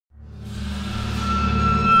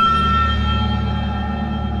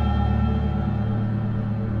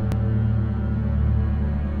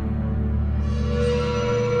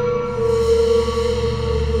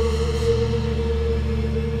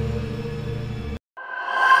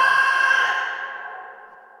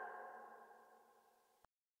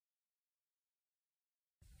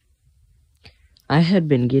I had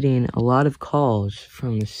been getting a lot of calls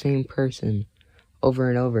from the same person over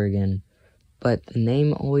and over again, but the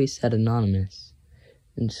name always said anonymous.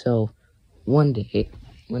 And so, one day,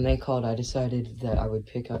 when they called, I decided that I would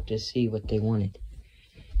pick up to see what they wanted.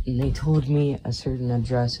 And they told me a certain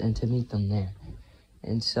address and to meet them there.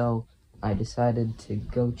 And so, I decided to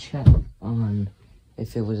go check on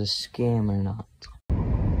if it was a scam or not.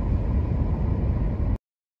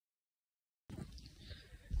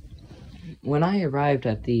 When I arrived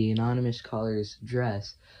at the anonymous caller's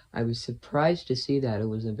address, I was surprised to see that it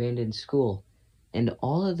was an abandoned school, and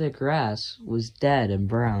all of the grass was dead and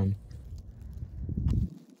brown.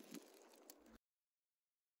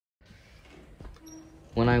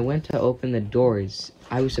 When I went to open the doors,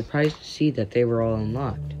 I was surprised to see that they were all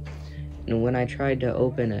unlocked. And when I tried to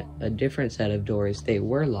open a different set of doors, they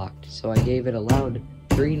were locked, so I gave it a loud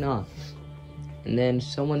 3 knocks. And then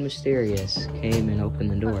someone mysterious came and opened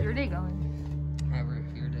the door. How's your day going? We're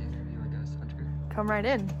here to interview a ghost hunter. Come right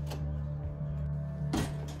in.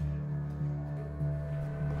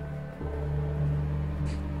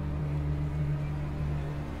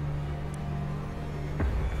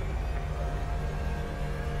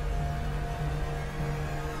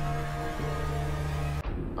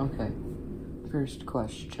 Okay, first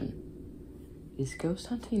question. Is ghost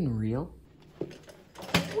hunting real? What do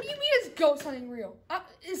you mean is ghost hunting real?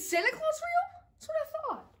 Is Santa Claus real? That's what I thought.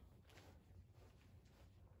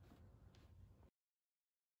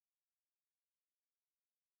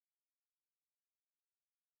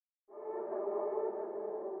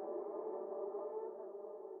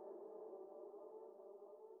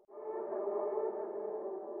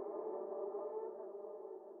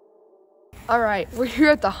 Alright, we're here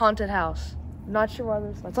at the haunted house. I'm not sure why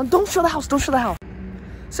there's lights on. Don't show the house, don't show the house.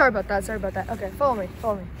 Sorry about that. Okay, follow me.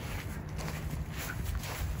 Come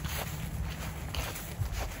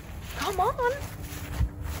on.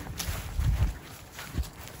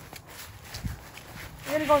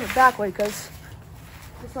 We're gonna go in the back way because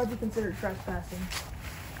this might be considered trespassing.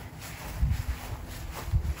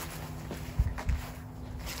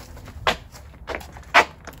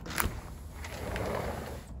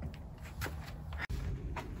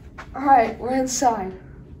 Alright, we're inside.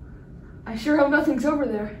 I sure hope nothing's over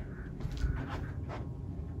there.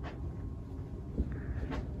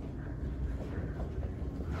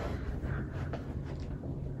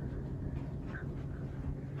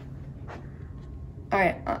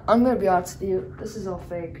 Alright, I'm gonna be honest with you. This is all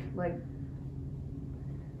fake. Like,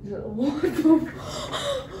 what the?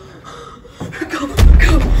 Go!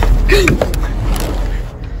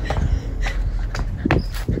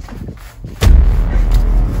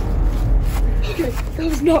 Okay, that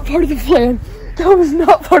was not part of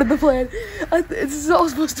the plan. This is all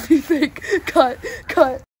supposed to be fake. Cut.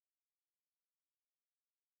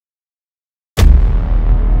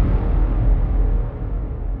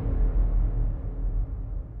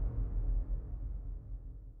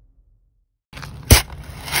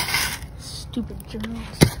 Stupid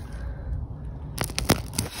journals.